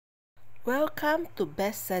Welcome to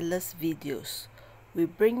Bestsellers Videos. We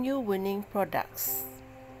bring you winning products.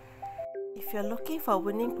 If you're looking for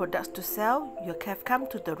winning products to sell, you have come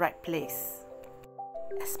to the right place.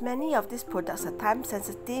 As many of these products are time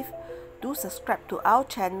sensitive, do subscribe to our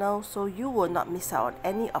channel so you will not miss out on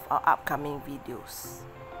any of our upcoming videos.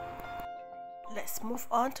 Let's move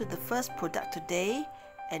on to the first product today,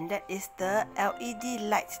 and that is the LED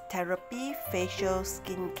Light Therapy Facial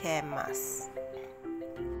Skincare Mask.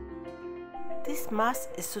 This mask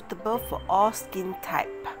is suitable for all skin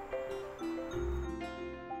type.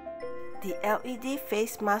 The LED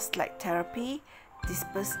Face Mask Light Therapy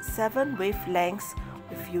displays 7 wavelengths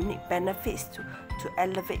with unique benefits to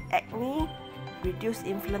elevate acne, reduce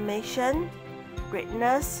inflammation,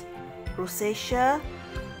 redness, rosacea,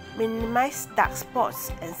 minimize dark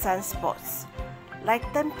spots and sunspots,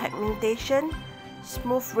 lighten pigmentation,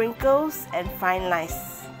 smooth wrinkles and fine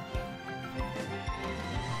lines.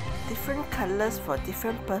 Different colors for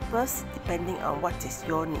different purpose depending on what is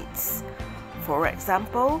your needs. For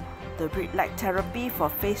example, the red light therapy for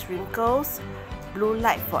face wrinkles, blue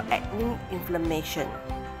light for acne inflammation.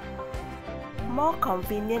 More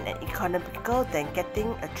convenient and economical than getting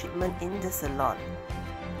a treatment in the salon.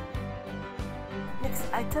 Next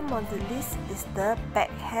item on the list is the back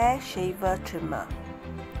hair shaver trimmer.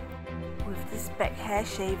 With this back hair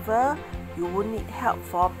shaver, you won't need help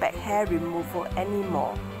for back hair removal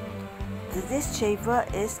anymore. This shaver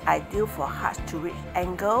is ideal for hard to reach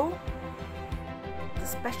angle. The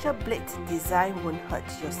special blade design won't hurt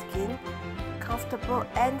your skin, comfortable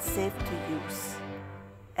and safe to use.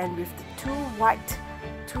 And with the 2 white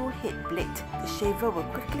 2-head blade, the shaver will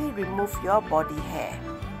quickly remove your body hair.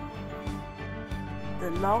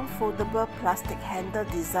 The long foldable plastic handle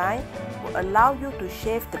design will allow you to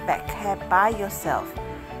shave the back hair by yourself,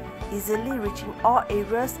 easily reaching all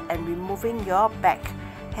areas and removing your back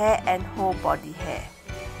hair and whole body hair.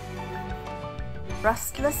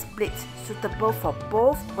 Brushless blade suitable for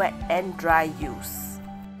both wet and dry use.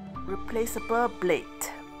 Replaceable blade.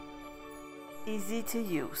 Easy to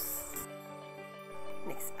use.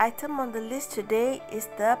 Next item on the list today is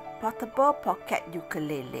the portable pocket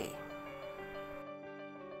ukulele.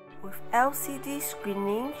 With LCD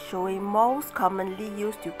screening showing most commonly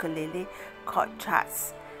used ukulele chord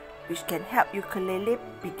charts, which can help ukulele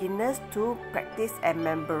beginners to practice and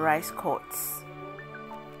memorize chords.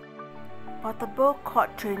 Portable chord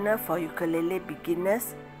trainer for ukulele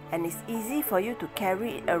beginners, and it's easy for you to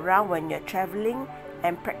carry it around when you're traveling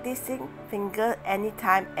and practicing finger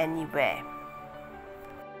anytime, anywhere.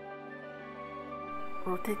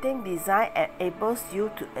 Rotating design enables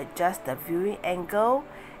you to adjust the viewing angle,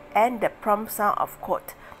 and the prompt sound of chord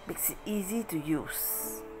makes it easy to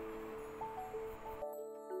use.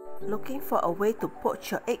 Looking for a way to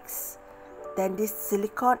poach your eggs? Then this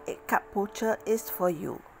silicone egg cup poacher is for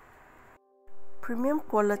you. Premium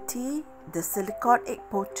quality, the silicone egg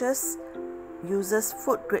poachers uses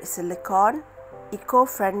food-grade silicone,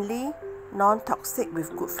 eco-friendly, non-toxic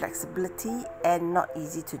with good flexibility and not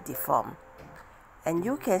easy to deform. And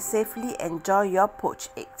you can safely enjoy your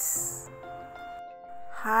poached eggs.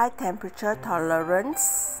 High temperature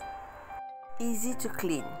tolerance, easy to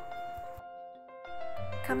clean.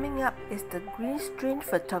 Coming up is the green screen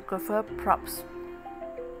photographer props.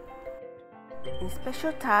 In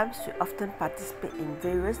special times, we often participate in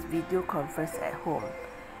various video conferences at home,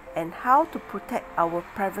 and how to protect our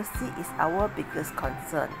privacy is our biggest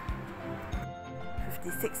concern.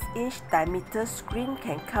 56-inch diameter screen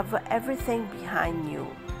can cover everything behind you,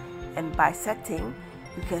 and by setting,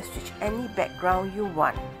 you can switch any background you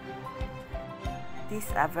want. These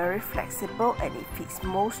are very flexible and it fits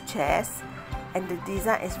most chairs, and the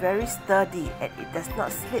design is very sturdy and it does not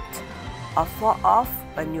slip or fall off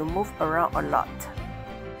when you move around a lot.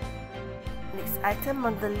 Next item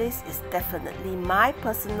on the list is definitely my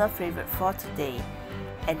personal favorite for today,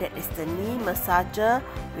 and that is the knee massager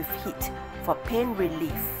with heat for pain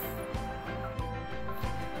relief.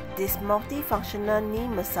 This multifunctional knee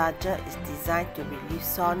massager is designed to relieve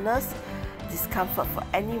soreness, discomfort for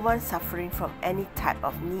anyone suffering from any type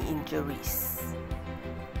of knee injuries.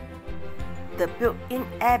 The built-in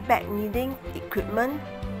airbag kneading equipment,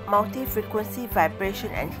 multi-frequency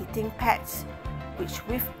vibration and heating pads, which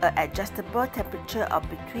with an adjustable temperature of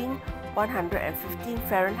between 115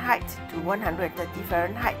 Fahrenheit to 130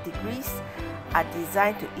 Fahrenheit degrees, are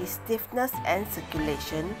designed to ease stiffness and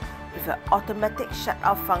circulation with an automatic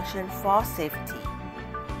shut-off function for safety.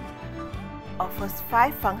 Offers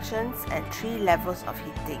 5 functions and 3 levels of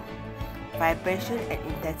heating, vibration and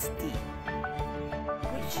intensity,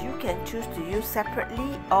 which you can choose to use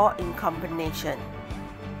separately or in combination.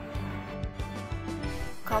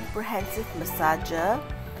 comprehensive massager.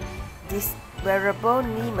 This wearable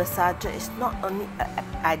knee massager is not only an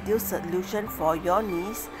ideal solution for your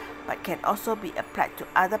knees, but can also be applied to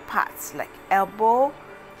other parts like elbow,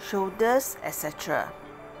 shoulders, etc.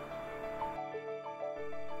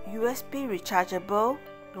 USB rechargeable,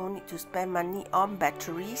 no need to spend money on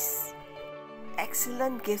batteries.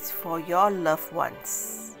 Excellent gifts for your loved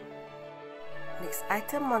ones. Next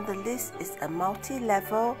item on the list is a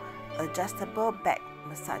multi-level adjustable back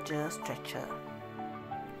massager stretcher.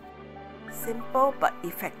 Simple but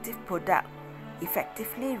effective product,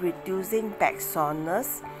 effectively reducing back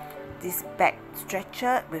soreness. This back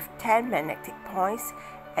stretcher with 10 magnetic points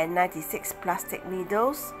and 96 plastic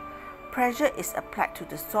needles. Pressure is applied to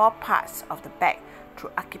the sore parts of the back through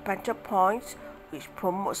acupuncture points, which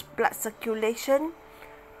promotes blood circulation,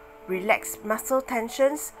 relax muscle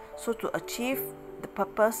tensions, so to achieve the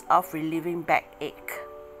purpose of relieving backache.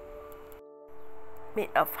 Made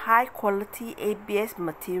of high quality ABS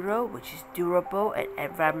material, which is durable and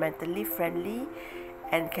environmentally friendly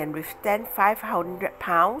and can withstand 500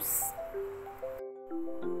 pounds.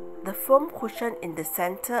 The foam cushion in the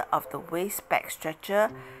center of the waist back stretcher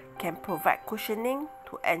can provide cushioning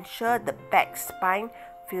to ensure the back spine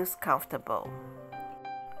feels comfortable.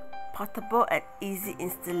 Portable and easy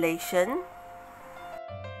installation.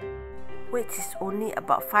 Weight is only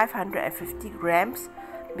about 550 grams,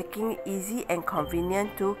 making it easy and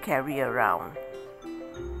convenient to carry around.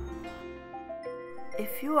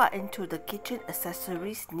 If you are into the kitchen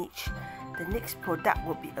accessories niche, the next product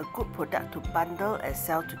will be a good product to bundle and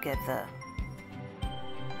sell together.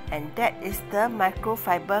 And that is the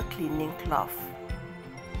microfiber cleaning cloth.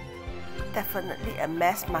 Definitely a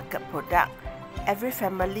mass market product. Every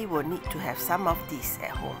family will need to have some of these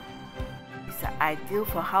at home. These are ideal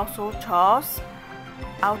for household chores.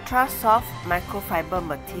 Ultra soft microfiber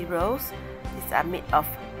materials. These are made of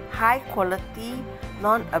high quality,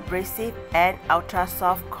 non-abrasive and ultra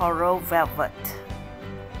soft coral velvet.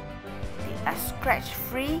 They are scratch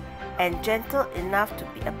free and gentle enough to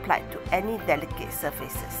be applied to any delicate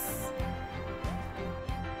surfaces.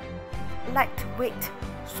 Lightweight,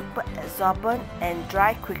 super absorbent and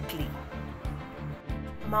dry quickly.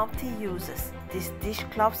 Multi-uses. These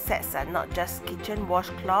dishcloth sets are not just kitchen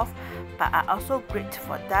washcloth, but are also great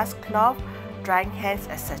for dust cloth, drying hands,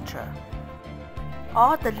 etc.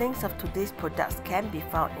 All the links of today's products can be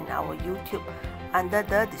found in our YouTube under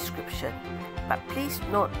the description. But please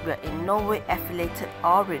note, we are in no way affiliated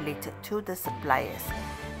or related to the suppliers.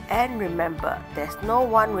 And remember, there's no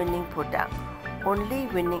one winning product, only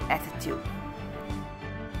winning attitude.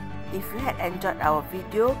 If you had enjoyed our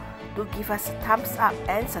video, do give us a thumbs up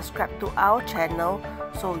and subscribe to our channel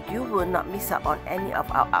so you will not miss out on any of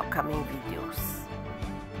our upcoming videos.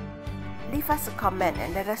 Leave us a comment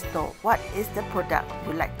and let us know what is the product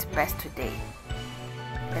you liked best today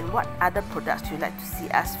and what other products you'd like to see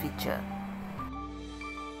us feature.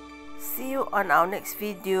 See you on our next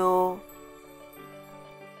video.